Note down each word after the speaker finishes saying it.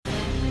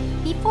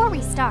Before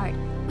we start,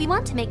 we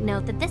want to make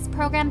note that this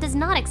program does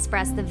not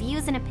express the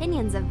views and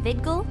opinions of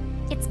VidGul,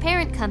 its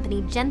parent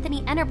company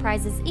Genthany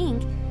Enterprises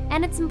Inc.,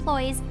 and its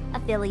employees,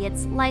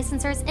 affiliates,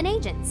 licensors, and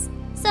agents.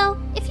 So,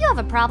 if you have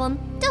a problem,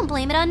 don't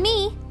blame it on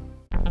me.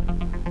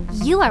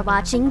 You are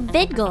watching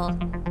VidGul.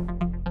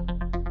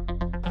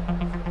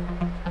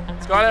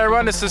 What's going on,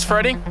 everyone? This is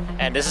Freddie.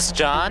 And this is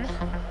John.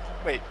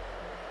 Wait.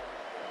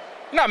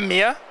 You're not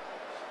Mia.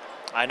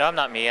 I know I'm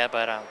not Mia,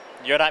 but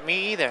you're not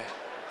me either.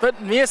 But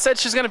Mia said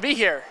she's going to be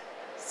here.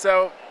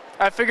 So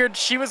I figured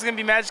she was going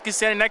to be magically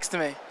standing next to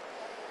me.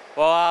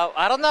 Well,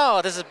 I don't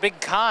know. This is a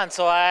big con,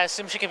 so I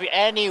assume she could be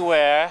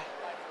anywhere.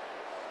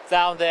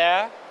 Down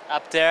there,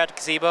 up there at the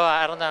gazebo,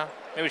 I don't know.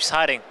 Maybe she's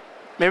hiding.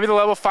 Maybe the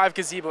level 5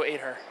 gazebo ate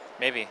her.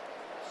 Maybe.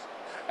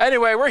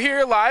 Anyway, we're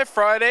here live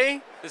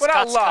Friday. This We're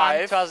not Scott's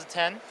live. Con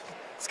 2010.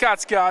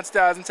 Scott's Con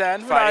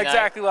 2010. We're not Friday night.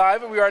 exactly live,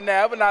 but we are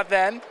now, but not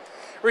then.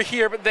 We're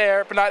here, but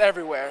there, but not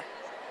everywhere.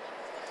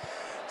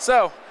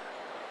 So,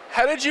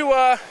 how did you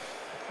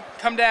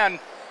come down?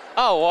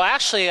 Oh, well,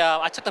 actually,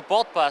 I took the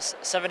Bolt bus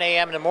 7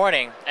 a.m. in the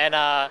morning, and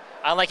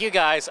unlike you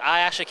guys, I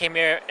actually came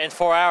here in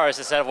 4 hours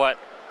instead of what?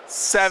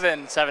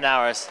 7. 7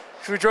 hours.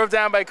 We drove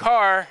down by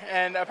car,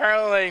 and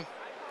apparently,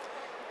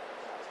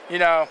 you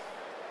know,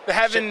 the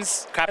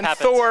heavens Crap and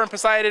happens. Thor and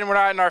Poseidon were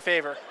not in our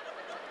favor.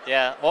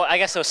 Yeah, well, I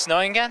guess it was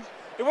snowing again?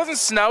 It wasn't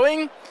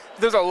snowing.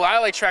 There's a lot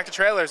of like tractor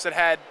trailers that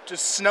had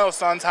just snow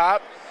on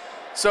top.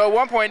 So at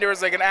one point there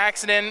was like an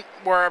accident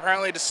where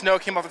apparently the snow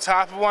came off the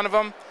top of one of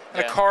them,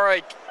 and Yeah. a car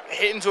like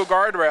hit into a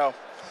guardrail.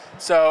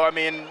 So I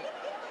mean,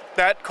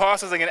 that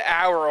cost us like an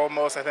hour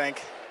almost, I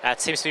think. That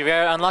seems to be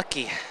very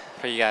unlucky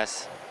for you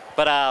guys.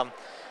 But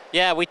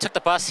yeah, we took the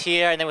bus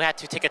here, and then we had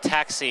to take a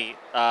taxi.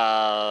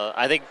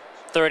 I think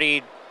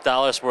 $30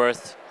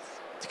 worth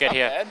to get Not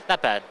here.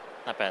 bad.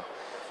 Not bad.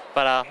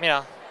 But you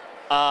know,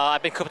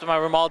 I've been cooped in my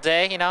room all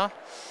day. You know,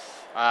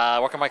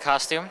 working my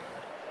costume,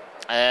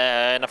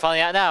 and I'm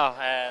finally out now.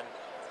 And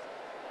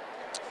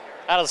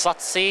there's a lot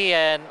to see,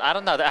 and I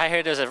don't know. I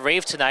hear there's a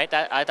rave tonight.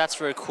 That's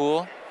really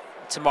cool.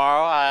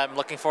 Tomorrow, I'm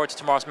looking forward to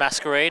tomorrow's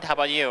masquerade. How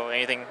about you?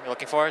 Anything you're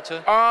looking forward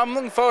to? I'm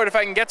looking forward if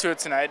I can get to it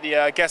tonight.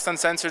 The guest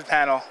uncensored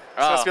panel.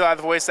 Oh. Supposed to be a lot of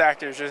the voice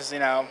actors, just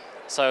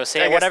So I say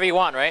guess- whatever you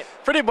want, right?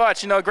 pretty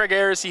much. Greg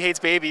Ayers, he hates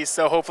babies,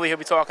 so hopefully he'll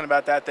be talking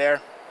about that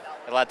there.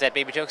 A lot of dead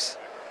baby jokes.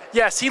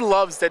 Yes, he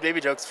loves dead baby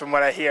jokes from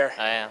what I hear.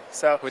 I am.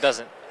 So Who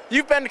doesn't?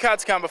 you've been to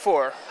KatsuCon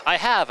before. I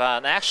have,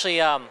 and actually,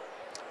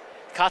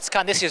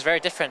 KatsuCon this year is very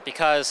different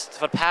because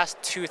for the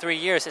past 2-3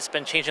 years, it's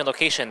been changing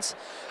locations.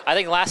 I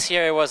think last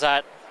year it was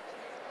at,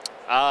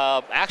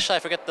 actually I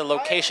forget the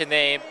location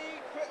name.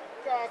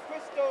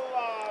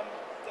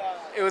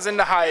 It was in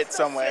the Hyatt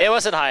somewhere. It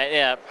wasn't Hyatt,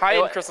 yeah.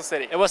 Hyatt in Crystal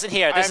City. It wasn't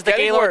here. I This am is the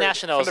getting Gaylord word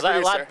National. from It's the a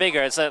producer. lot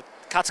bigger. It's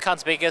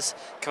KatsuCon's biggest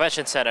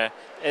convention center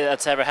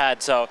it's ever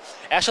had. So it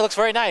actually looks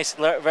very nice.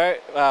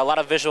 A lot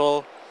of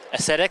visual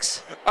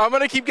aesthetics. I'm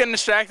gonna keep getting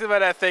distracted by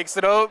that thing, so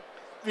don't,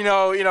 There's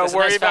a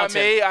worry nice about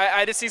fountain. me.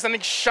 I just see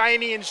something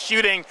shiny and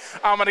shooting.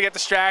 I'm gonna get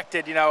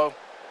distracted.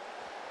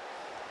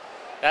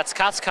 That's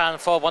KatsuCon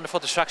full of wonderful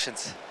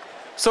distractions.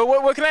 So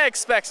what can I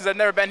expect since I've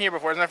never been here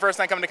before? It's my first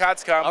time coming to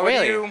KatsuCon. Oh, What do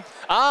really? you-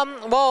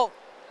 Well,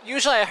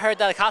 usually I heard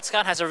that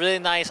KatsuCon has a really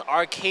nice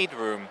arcade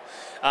room.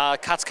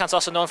 KatsuCon's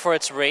also known for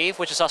its rave,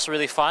 which is also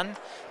really fun.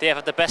 They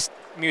have the best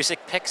music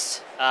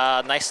picks,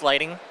 nice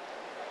lighting,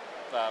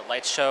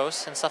 light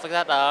shows and stuff like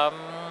that.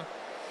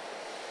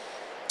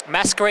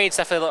 Masquerade's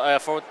definitely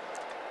for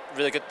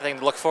really good thing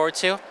to look forward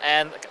to.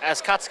 And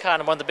as KatsuCon,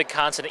 one of the big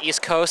cons in the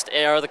East Coast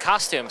are the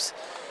costumes.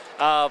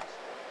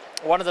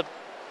 One of the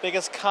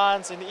biggest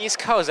cons in the East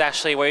Coast,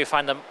 actually, where you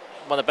find one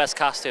of the best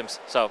costumes.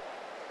 So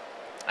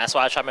that's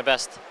why I try my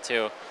best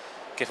to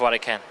give what I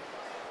can.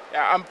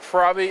 Yeah, I'm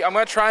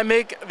gonna try and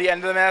make the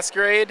end of the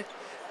masquerade,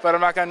 but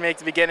I'm not gonna make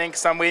the beginning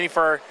because I'm waiting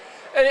for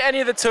any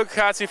of the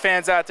Tokatsu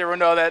fans out there will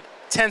know that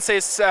Tensei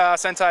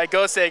Sentai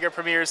Go Seiga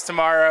premieres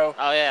tomorrow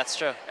Oh yeah, that's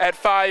true. at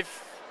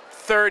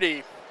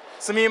 5:30.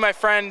 So me and my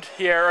friend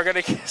here are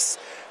gonna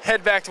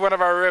head back to one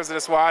of our rooms and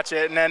just watch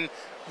it, and then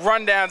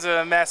run down to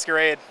the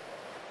masquerade.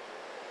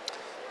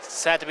 It's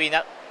sad to be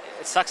not.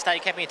 It sucks that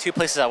you can't be in two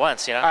places at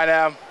once. You know. I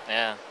know.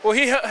 Yeah. Well,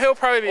 he'll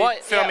probably be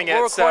filming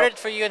we'll it. record it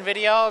for you in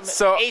video.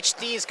 So-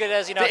 HD is good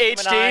as The human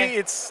HD, eye.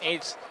 it's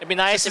It'd be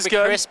nice. just It'd as be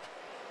good. crisp.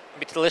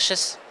 It'd be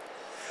delicious.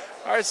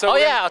 all right. So Oh we're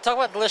yeah, I'll talk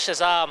about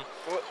delicious.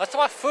 Let's talk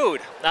about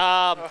food.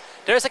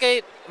 There's like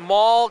a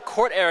mall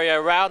court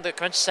area around the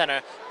convention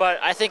center, but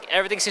I think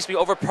everything seems to be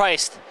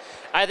overpriced.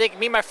 I think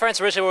me and my friends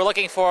originally were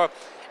looking for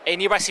a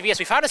nearby CVS.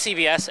 We found a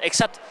CVS,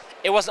 except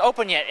it wasn't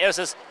open yet. It was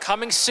just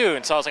coming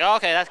soon. So I was like, oh,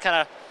 okay, that kind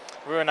of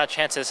ruined our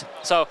chances.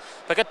 So,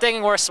 but good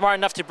thing we're smart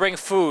enough to bring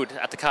food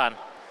at the con.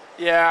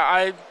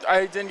 Yeah,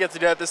 I didn't get to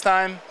do it this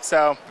time,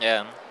 so.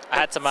 Yeah, I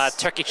had some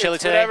turkey chili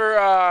It's today.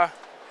 whatever.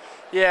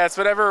 It's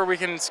whatever we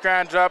can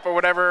scrounge up or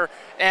whatever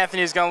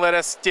Anthony's gonna let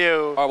us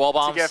do Or wall to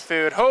bombs. get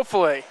food.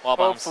 Hopefully, Wall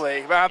bombs.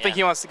 hopefully. But I don't think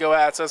Yeah. he wants to go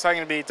out, so it's probably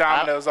gonna be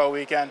Domino's all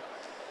weekend.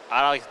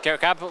 I don't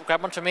know,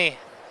 grab one for me.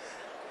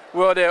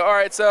 Will do. All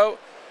right, so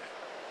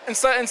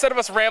instead of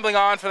us rambling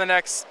on for the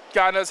next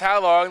God knows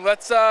how long,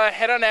 let's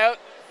head on out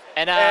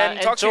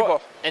and talk to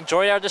people.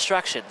 Enjoy our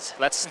distractions.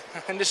 Let's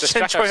and just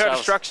distract enjoy our ourselves.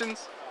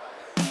 distractions.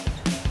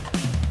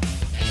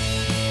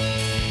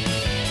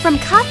 From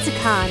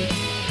Katsucon,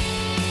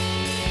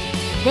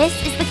 this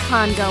is the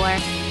Congoer,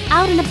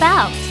 out and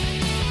about.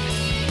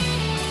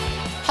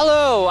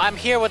 Hello, I'm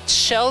here with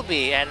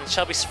Shelby and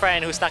Shelby's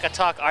friend who's not gonna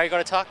talk. Are you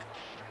gonna talk?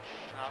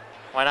 No.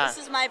 Why not?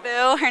 This is my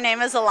boo. Her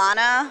name is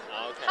Alana.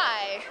 Okay.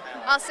 Hi.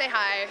 I'll say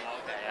hi.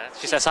 Okay, yeah.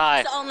 She says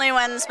hi. She's the only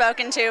one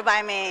spoken to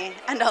by me,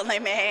 and only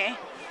me.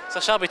 So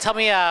Shelby, tell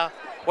me,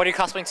 what are you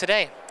cosplaying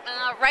today?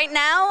 Right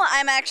now,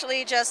 I'm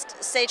actually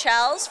just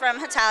Seychelles from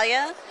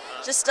Hitalia.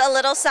 Just a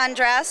little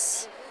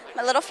sundress.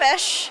 My little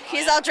fish.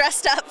 He's all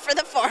dressed up for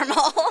the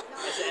formal.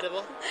 Is it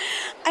edible?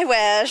 I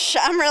wish.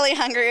 I'm really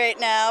hungry right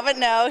now, but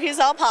no, he's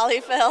all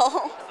polyfill.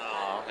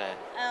 Oh, okay.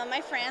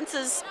 My France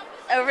is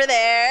over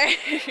there.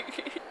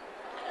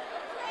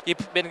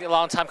 You've been a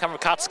long time coming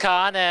to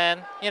Katsucon,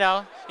 and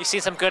you've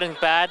seen some good and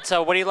bad.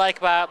 So what do you like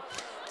about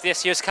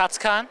this year's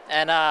Katsucon,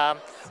 and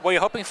what are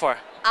you hoping for?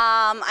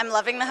 I'm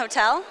loving the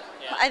hotel.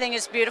 Yeah. I think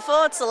it's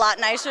beautiful. It's a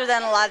lot nicer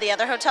than a lot of the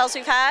other hotels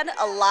we've had.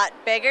 A lot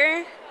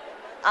bigger.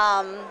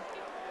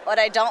 What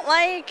I don't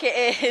like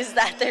is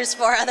that there's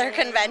 4 other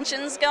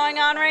conventions going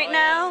on right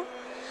now.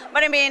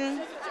 But I mean,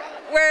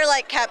 we're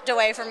like kept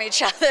away from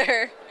each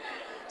other.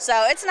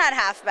 So it's not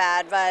half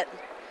bad, but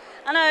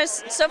I don't know,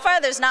 so far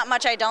there's not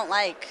much I don't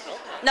like.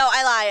 No,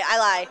 I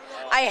lie.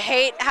 I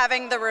hate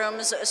having the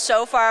rooms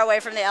so far away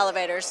from the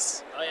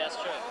elevators. Oh yeah, that's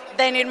true.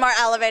 They need more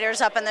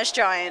elevators up in this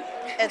joint.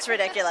 It's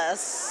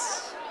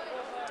ridiculous.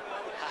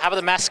 How about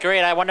the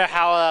masquerade? I wonder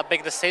how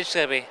big the stage is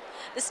gonna be.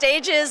 The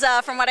stage is,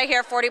 from what I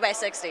hear, 40 by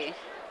 60.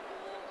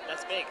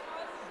 That's big.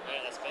 Yeah,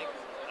 that's big.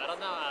 I don't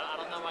know. I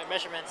don't know my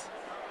measurements.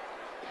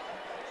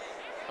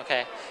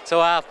 Okay. So,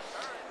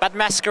 about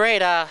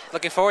Masquerade,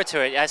 looking forward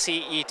to it. I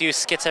see you do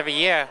skits every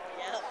year.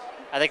 Yep.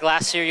 I think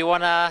last year you won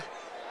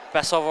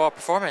Best Overall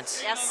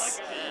Performance. Yes.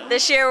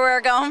 This year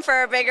we're going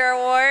for a bigger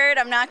award.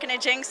 I'm not going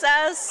to jinx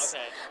us.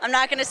 Okay. I'm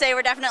not going to say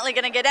we're definitely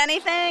going to get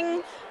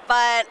anything,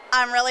 but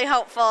I'm really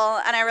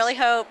hopeful, and I really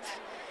hope,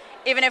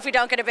 even if we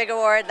don't get a big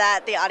award,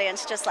 that the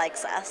audience just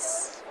likes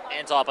us. And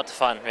it's all about the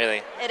fun,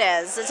 really. It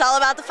is. It's all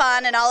about the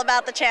fun and all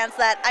about the chance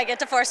that I get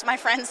to force my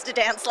friends to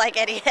dance like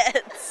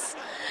idiots.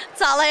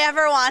 It's all I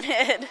ever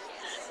wanted.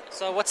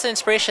 So what's the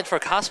inspiration for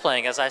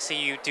cosplaying? As I see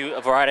you do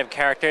a variety of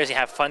characters, you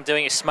have fun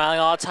doing it, you're smiling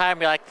all the time,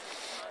 you're like,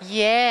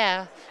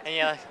 yeah. And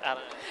you're like, I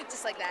don't know.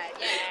 Just like that.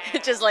 Yeah.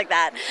 Just like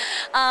that.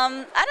 I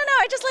don't know.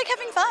 I just like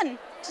having fun,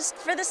 just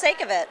for the sake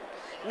of it.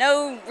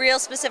 No real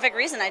specific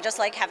reason. I just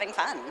like having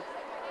fun.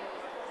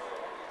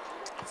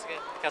 That's good.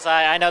 Because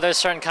I know there's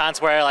certain cons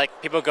where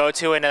like people go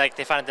to and like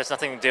they find there's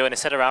nothing to do and they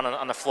sit around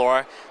on the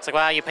floor. It's like,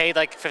 wow, you paid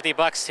like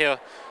 $50 to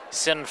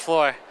sit on the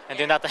floor and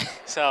do nothing.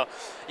 So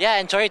yeah,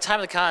 enjoy your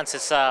time at the cons.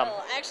 It's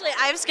Well, actually,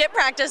 I have skip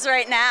practice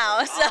right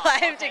now, so I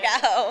have to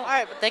go. All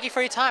right, but thank you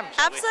for your time.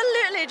 Shelby.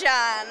 Absolutely,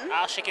 John.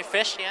 I'll shake your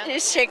fish, yeah?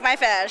 Just shake my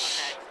fish.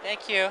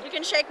 Thank you. You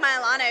can shake my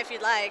Alana if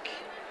you'd like.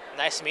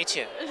 Nice to meet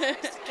you.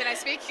 Can I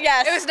speak?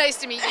 Yes. It was nice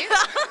to meet you.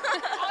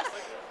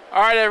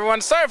 All right,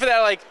 everyone. Sorry for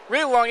that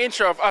really long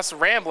intro of us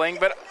rambling,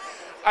 but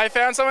I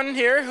found someone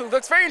here who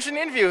looks very interesting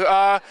in the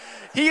interview.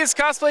 He is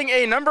cosplaying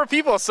a number of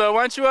people, so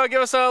why don't you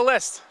give us a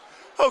list?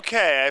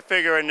 Okay, I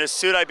figure in this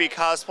suit I'd be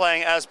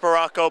cosplaying as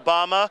Barack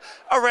Obama,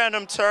 a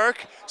random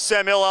Turk,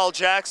 Samuel L.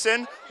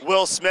 Jackson,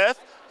 Will Smith,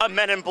 a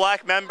Men in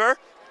Black member,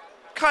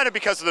 kind of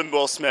because of the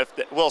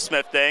Will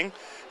Smith thing.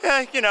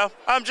 Yeah,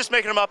 I'm just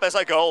making them up as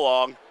I go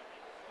along.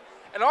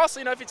 And also,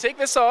 if you take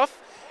this off,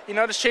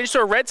 just change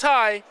to a red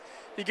tie,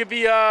 you could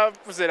be,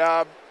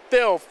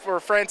 Bill or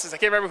Francis, I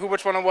can't remember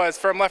which one it was,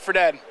 from Left 4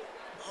 Dead.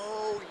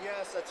 Oh,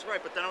 yes, that's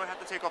right, but then I would have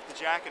to take off the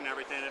jacket and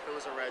everything if it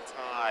was a red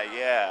tie,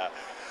 yeah.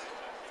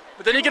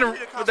 But then you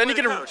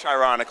can, coach,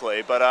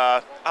 ironically, but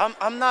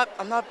I'm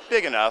not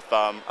big enough.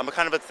 I'm a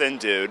kind of a thin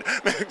dude.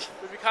 if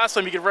you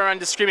cosplay, you could run around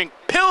just screaming,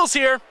 "Pills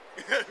here!"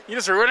 You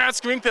just run around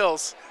screaming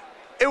pills.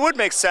 It would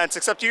make sense,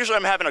 except usually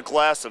I'm having a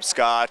glass of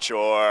scotch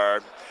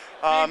or...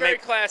 Being very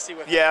classy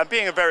with it. Yeah,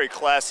 being a very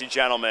classy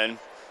gentleman.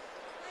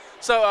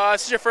 So,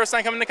 this is your first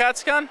time coming to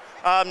Katsucon?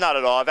 Not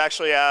at all. I've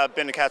actually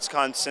been to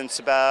Katsucon since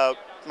about...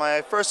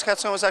 My first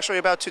Katsucon was actually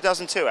about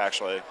 2002,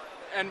 actually.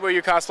 And were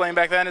you cosplaying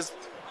back then?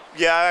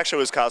 Yeah, I actually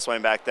was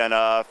cosplaying back then.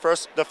 The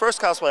first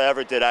cosplay I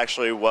ever did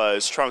actually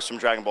was Trunks from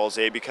Dragon Ball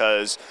Z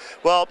because,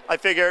 well, I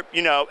figure,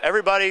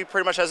 everybody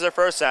pretty much has their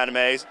first anime.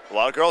 A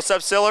lot of girls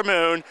have Sailor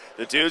Moon.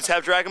 The dudes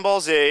have Dragon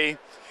Ball Z.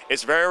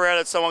 It's very rare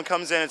that someone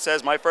comes in and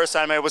says, my first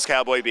anime was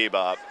Cowboy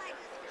Bebop.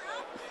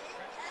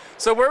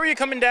 So where were you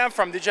coming down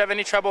from? Did you have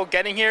any trouble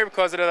getting here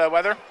because of the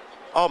weather?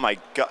 Oh my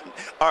God.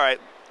 All right.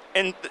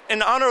 In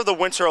honor of the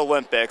Winter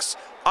Olympics,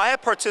 I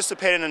have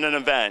participated in an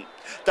event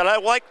that I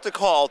like to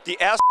call the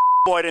Ass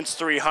Avoidance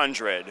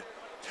 300,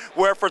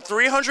 where for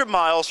 300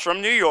 miles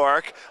from New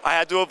York, I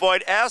had to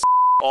avoid ass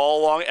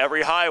all along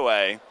every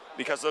highway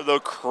because of the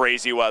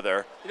crazy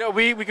weather.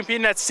 We competed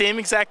in that same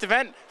exact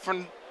event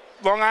from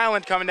Long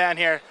Island coming down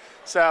here.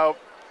 So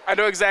I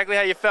know exactly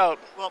how you felt.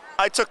 Well,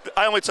 I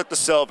only took the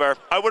silver.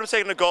 I would have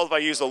taken the gold if I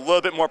used a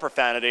little bit more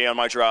profanity on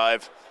my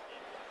drive.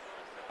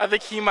 I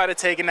think he might have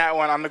taken that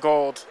one on the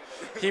gold.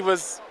 He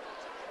was.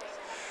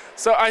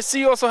 So I see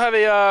you also have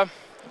a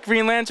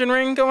Green Lantern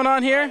ring going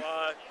on here.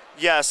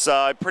 Yes,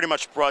 I pretty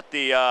much brought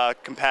the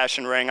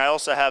Compassion ring. I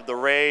also have the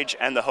Rage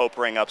and the Hope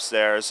ring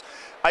upstairs.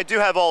 I do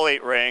have all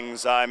 8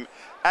 rings.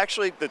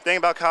 Actually, the thing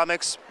about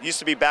comics, used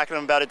to be backing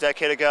them about a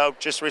decade ago.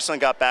 Just recently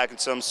got back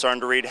into them,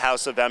 starting to read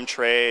House of M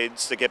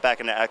trades to get back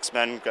into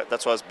X-Men.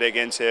 That's what I was big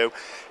into.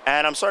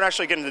 And I'm starting to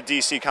actually get into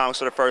DC comics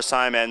for the first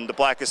time, and the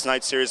Blackest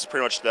Night series is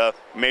pretty much the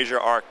major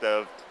arc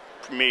of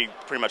me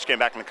pretty much getting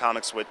back into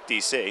comics with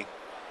DC.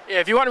 Yeah,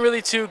 if you want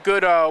really 2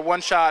 good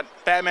one-shot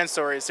Batman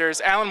stories,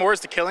 there's Alan Moore's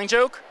The Killing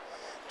Joke,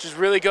 which is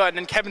really good. And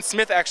then Kevin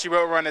Smith actually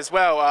wrote one as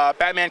well,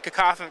 Batman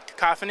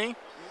Cacophony.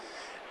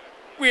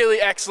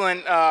 Really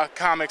excellent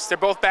comics. They're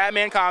both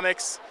Batman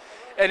comics,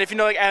 and if you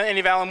know like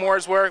any of Alan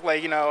Moore's work,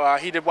 like he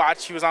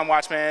was on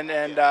Watchmen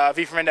and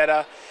V for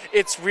Vendetta.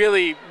 It's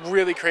really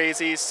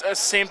crazy.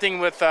 Same thing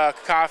with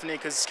Cacophony,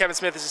 because Kevin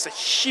Smith is just a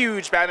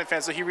huge Batman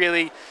fan, so he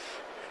really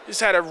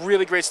just had a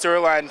really great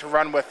storyline to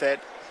run with it.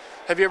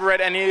 Have you ever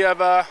read any of?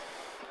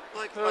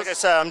 Like I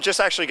said, I'm just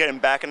actually getting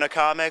back into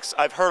comics.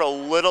 I've heard a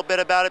little bit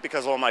about it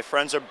because all my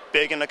friends are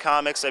big into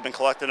comics. They've been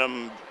collecting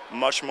them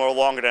much more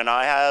longer than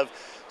I have.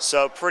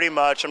 So pretty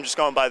much I'm just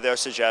going by their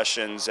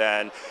suggestions.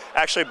 And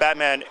actually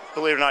Batman,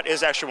 believe it or not,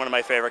 is actually one of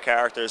my favorite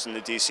characters in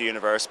the DC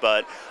universe.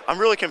 But I'm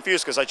really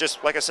confused because I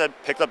just, like I said,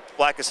 picked up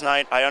Blackest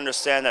Night. I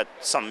understand that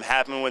something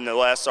happened in the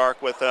last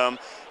arc with him.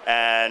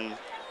 And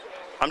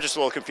I'm just a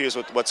little confused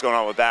with what's going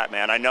on with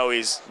Batman. I know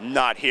he's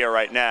not here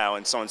right now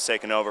and someone's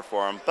taking over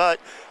for him. But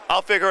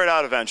I'll figure it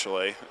out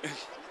eventually.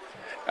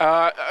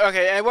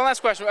 Okay, and one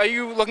last question. Are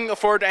you looking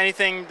forward to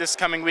anything this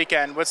coming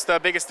weekend? What's the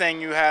biggest thing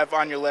you have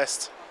on your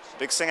list?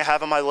 Biggest thing I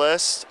have on my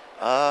list?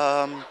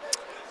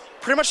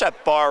 Pretty much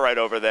that bar right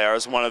over there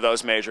is one of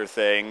those major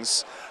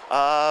things.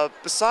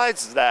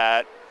 Besides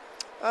that,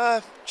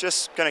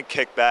 just gonna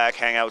kick back,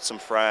 hang out with some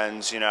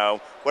friends,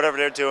 whatever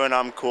they're doing,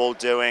 I'm cool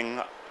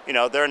doing.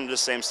 They're into the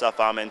same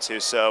stuff I'm into,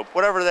 so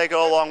whatever they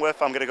go along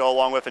with, I'm gonna go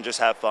along with and just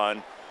have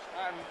fun.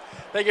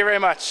 Thank you very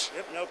much.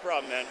 Yep, no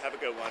problem, man. Have a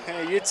good one.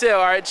 Hey, you too.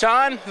 All right,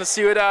 John, let's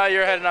see what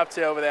you're heading up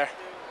to over there.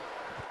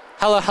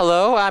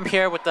 Hello. I'm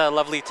here with the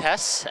lovely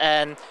Tess.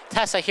 And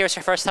Tess, I hear it's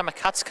your first time at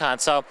Katsucon,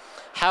 so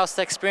how's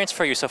the experience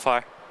for you so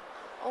far?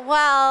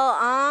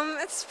 Well,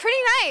 it's pretty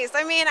nice.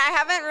 I mean, I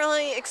haven't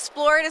really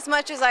explored as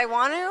much as I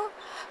want to,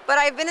 but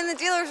I've been in the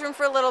dealer's room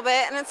for a little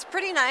bit, and it's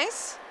pretty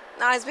nice.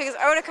 Not as big as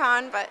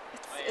Otakon, but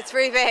it's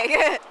pretty big.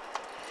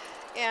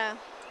 Yeah.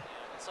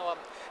 So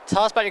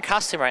tell us about your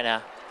costume right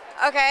now.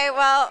 Okay,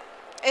 well,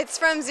 it's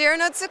from Zero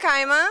no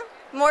Tsukaima.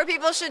 More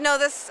people should know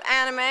this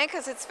anime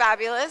because it's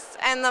fabulous,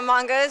 and the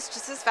manga is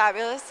just as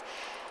fabulous.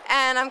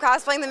 And I'm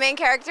cosplaying the main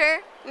character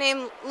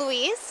named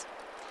Louise,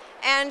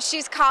 and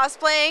she's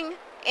cosplaying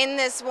in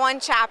this one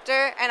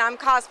chapter, and I'm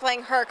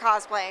cosplaying her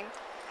cosplaying.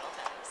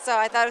 So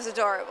I thought it was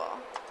adorable.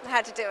 I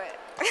had to do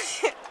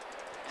it.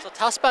 So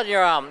tell us about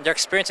your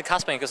experience in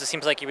cosplaying, because it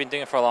seems like you've been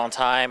doing it for a long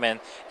time, and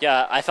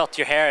yeah, I felt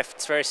your hair, if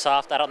it's very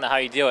soft, I don't know how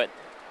you do it.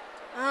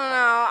 I don't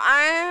know.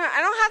 I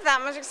don't have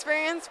that much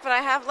experience, but I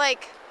have a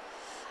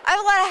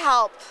lot of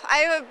help. I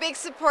have a big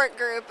support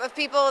group of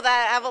people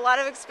that have a lot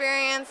of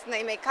experience, and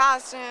they make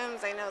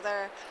costumes. They know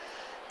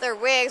their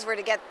wigs, where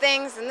to get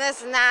things, and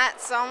this and that.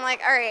 So I'm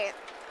like, all right,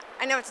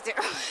 I know what to do.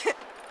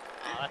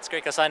 That's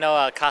great, because I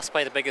know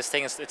cosplay, the biggest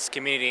thing is it's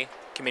community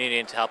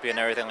to help you and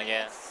everything like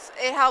that.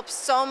 It helps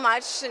so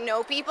much to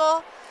know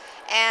people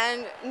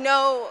and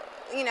know,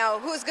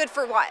 who's good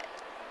for what.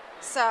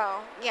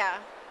 So, yeah.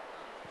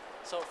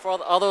 So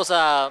for all those,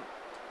 I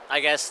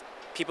guess,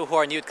 people who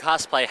are new to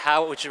cosplay,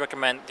 how would you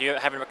recommend, do you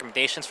have any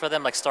recommendations for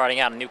them, like starting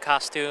out a new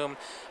costume,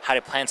 how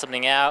to plan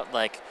something out,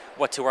 like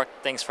what to work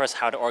things first,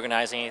 how to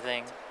organize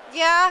anything?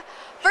 Yeah,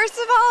 first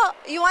of all,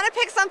 you want to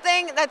pick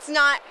something that's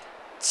not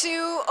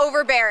too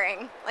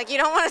overbearing. Like, you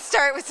don't want to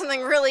start with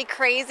something really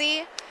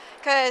crazy,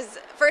 because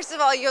first of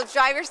all, you'll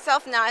drive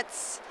yourself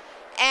nuts,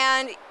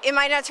 and it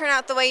might not turn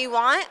out the way you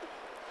want.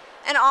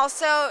 And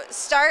also,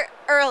 start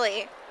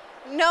early.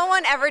 No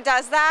one ever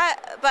does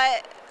that,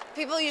 but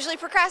people usually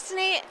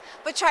procrastinate,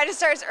 but try to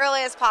start as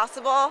early as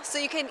possible so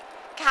you can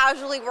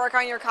casually work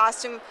on your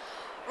costume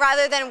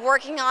rather than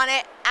working on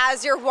it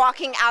as you're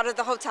walking out of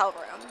the hotel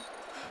room.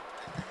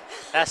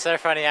 That's so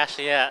funny,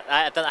 actually, yeah.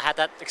 I had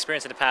that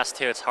experience in the past,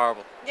 too. It's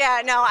horrible.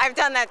 Yeah, no, I've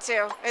done that,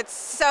 too. It's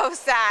so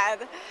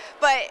sad.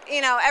 But,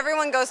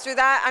 everyone goes through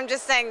that. I'm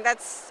just saying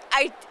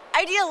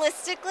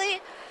idealistically,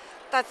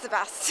 that's the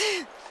best.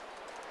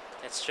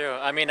 It's true.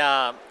 I mean,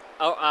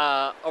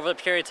 over the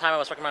period of time I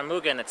was working on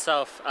Mugen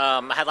itself,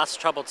 I had lots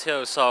of trouble,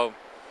 too. So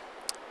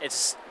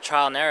it's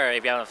trial and error.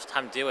 If you have enough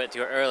time to do it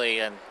early,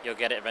 and you'll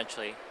get it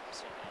eventually.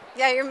 So,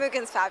 yeah, your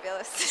Mugen's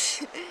fabulous.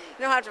 You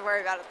don't have to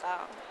worry about it,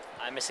 though.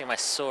 I'm missing my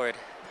sword.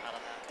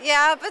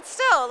 Yeah, but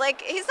still,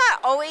 he's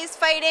not always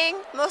fighting.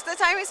 Most of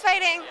the time he's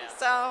fighting, yeah.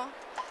 so,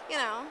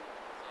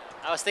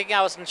 I was thinking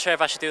I wasn't sure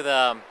if I should do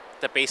the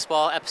the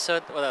baseball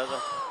episode. Oh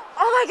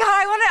my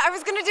God, I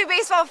was gonna do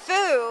baseball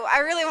foo. I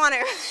really want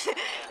to.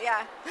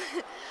 Yeah.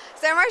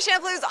 Samurai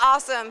Champloo is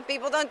awesome.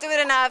 People don't do it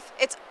enough.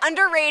 It's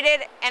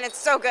underrated and it's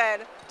so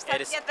good. Just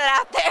have to get that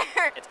out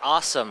there. It's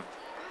awesome.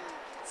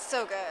 It's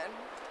so good.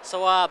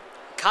 So,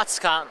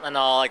 Katsucon and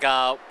all, like,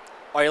 are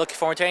you looking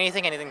forward to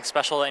anything? Anything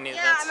special? Any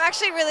Yeah, events? I'm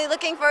actually really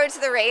looking forward to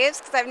the raves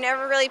because I've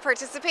never really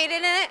participated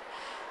in it.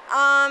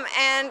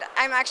 And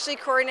I'm actually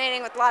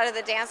coordinating with a lot of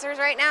the dancers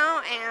right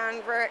now,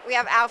 and we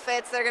have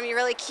outfits that are going to be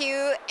really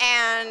cute,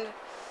 and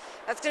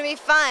that's going to be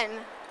fun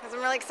because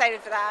I'm really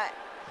excited for that.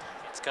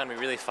 It's going to be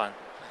really fun.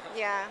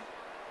 Yeah.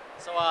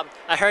 So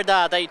I heard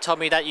that you told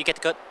me that you get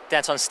to go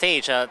dance on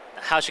stage.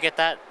 How'd you get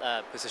that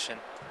position?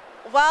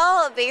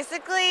 Well,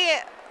 basically,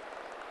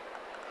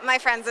 my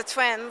friends, the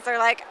twins, are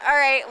like, all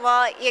right,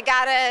 well, you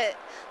gotta,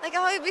 like,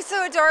 oh, it'd be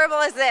so adorable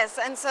as this.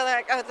 And so they're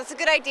like, oh, that's a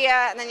good idea,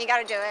 and then you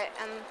gotta do it.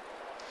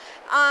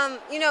 And,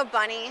 you know,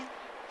 Bunny,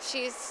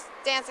 she's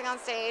dancing on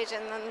stage,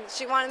 and then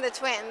she wanted the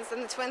twins,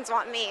 and the twins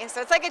want me.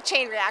 So it's like a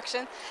chain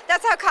reaction.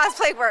 That's how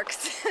cosplay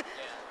works.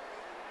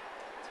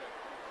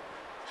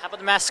 How about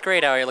the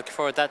Masquerade? Are you looking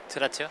forward to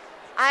that too?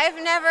 I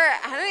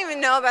don't even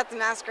know about the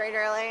Masquerade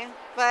really,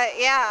 but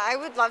yeah, I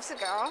would love to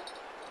go.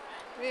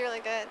 It'd be really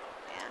good,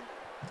 yeah.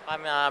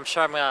 I'm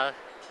sure I'm gonna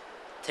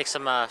take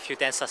some few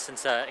dance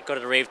lessons, go to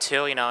the rave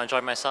too,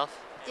 enjoy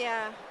myself.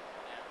 Yeah.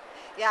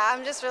 Yeah,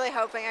 I'm just really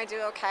hoping I do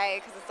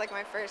okay because it's like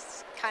my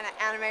first kind of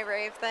anime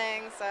rave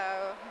thing, so.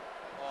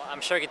 Well,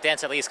 I'm sure you can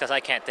dance at least because I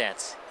can't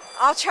dance.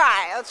 I'll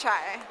try.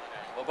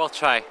 We'll both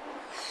try.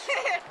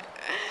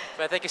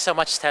 But thank you so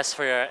much, Tess,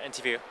 for your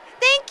interview.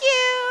 Thank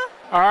you.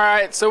 All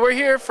right, so we're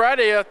here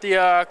Friday at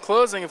the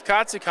closing of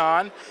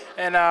Katsucon,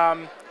 and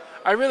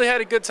I really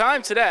had a good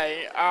time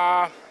today.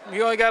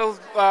 We only got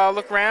to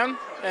look around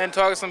and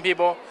talk to some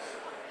people.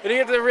 We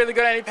didn't get to really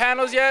go to any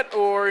panels yet,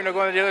 or go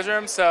to the dealer's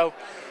room, so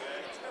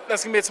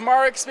that's gonna be a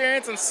tomorrow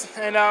experience,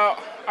 and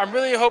I'm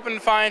really hoping to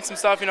find some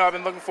stuff I've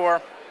been looking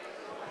for.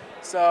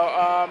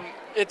 So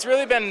it's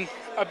really been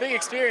a big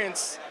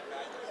experience.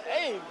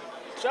 Hey,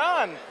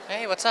 John.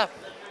 Hey, what's up?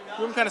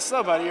 You're moving kind of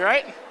slow, buddy. You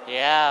right?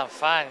 Yeah, I'm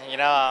fine.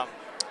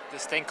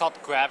 This thing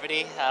called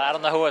gravity. I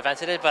don't know who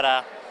invented it,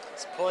 but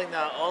it's pulling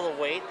all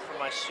the weight from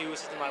my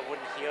shoes into my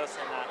wooden heels.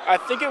 And I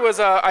think it was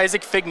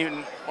Isaac Fig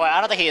Newton. well, I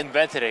don't think he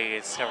invented it. He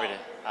discovered it,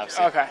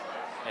 obviously. Okay.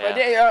 Yeah. But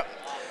yeah,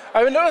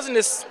 I've been noticing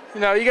this.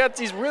 You got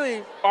these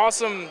really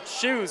awesome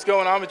shoes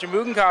going on with your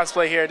Mugen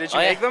cosplay here. Did you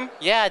make them?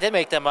 Yeah, I did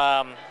make them.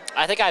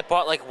 I think I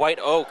bought like white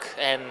oak,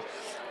 and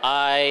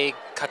I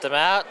cut them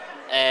out,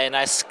 and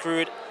I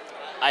screwed.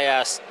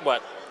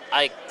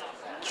 I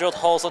drilled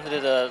holes into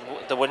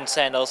the wooden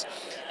sandals,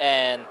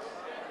 and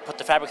put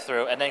the fabric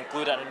through, and then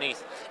glued it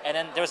underneath. And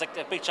then there was like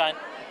a big giant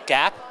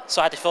gap,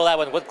 so I had to fill that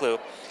with wood glue.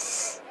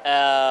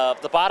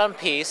 The bottom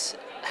piece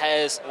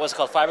has what's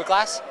called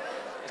fiberglass.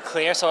 It's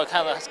clear, so it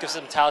kind of gives it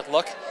a metallic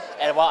look.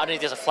 And while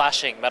underneath there's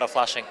a metal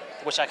flashing,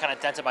 which I kind of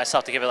dented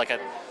myself to give it like an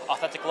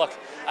authentic look.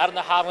 I don't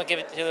know how I'm gonna give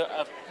it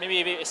to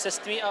maybe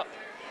assist me.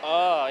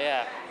 Oh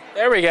yeah.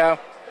 There we go.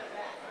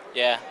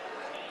 Yeah.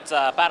 It's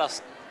battle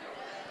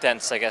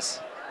dense, I guess.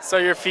 So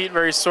your feet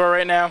very sore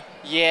right now?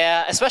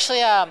 Yeah, especially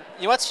you know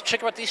what's the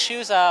trick about these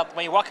shoes?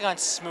 When you're walking on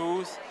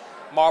smooth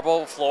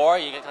marble floor,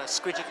 you get kind of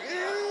screeching.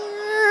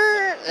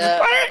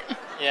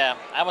 Yeah,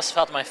 I almost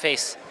felt my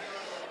face.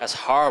 That's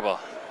horrible.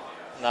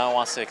 No one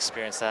wants to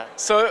experience that.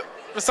 So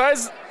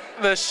besides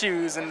the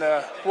shoes and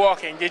the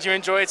walking, did you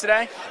enjoy it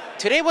today?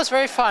 Today was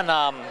very fun.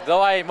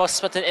 Though I most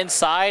spent it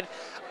inside,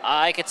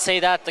 I could say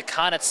that the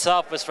con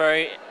itself was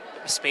very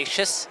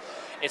spacious.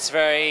 It's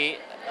very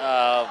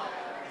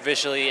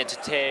visually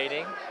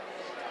entertaining.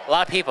 A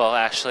lot of people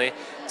actually.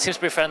 It seems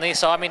to be friendly.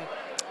 So I mean,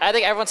 I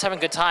think everyone's having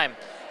a good time.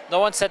 No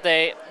one said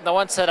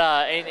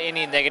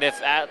any negative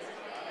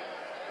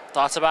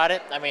thoughts about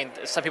it. I mean,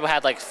 some people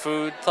had like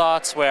food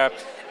thoughts where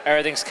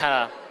everything's kind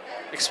of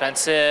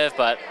expensive,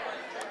 but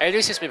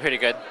everything seems to be pretty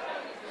good.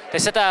 They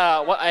said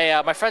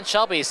that my friend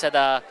Shelby said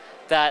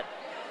that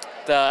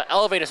the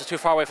elevators are too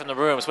far away from the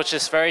rooms, which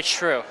is very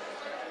true.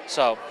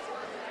 So,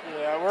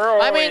 yeah, we're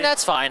always... I mean,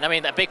 that's fine. I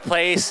mean, a big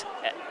place,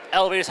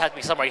 elevators have to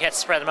be somewhere. You can't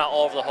spread them out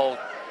all over the whole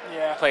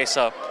place.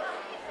 So,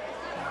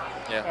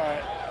 yeah. All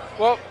right.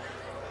 Well,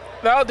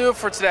 that'll do it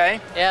for today.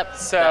 Yep.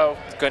 So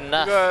good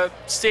enough.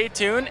 Stay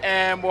tuned,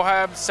 and we'll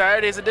have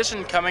Saturday's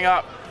edition coming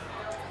up.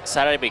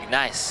 Saturday be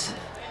nice.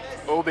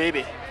 Oh,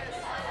 baby.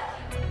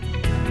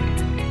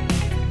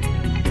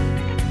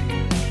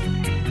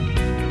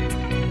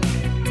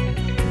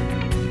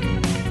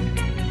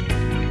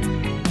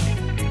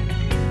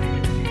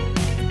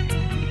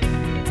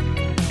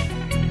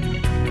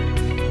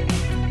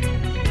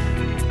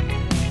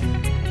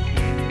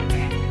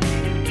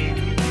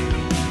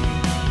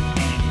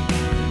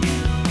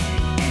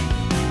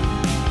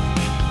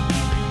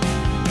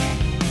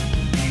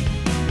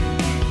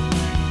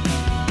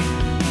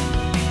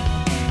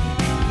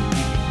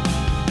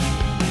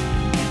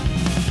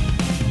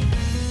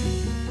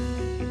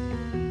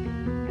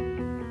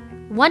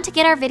 Want to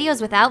get our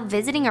videos without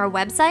visiting our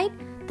website?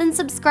 then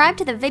subscribe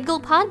to the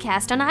VidGul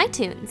podcast on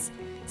iTunes.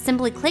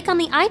 Simply click on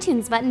the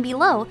iTunes button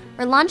below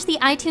or launch the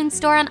iTunes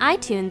store on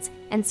iTunes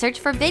and search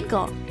for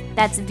VidGul.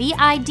 That's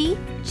VidGLE.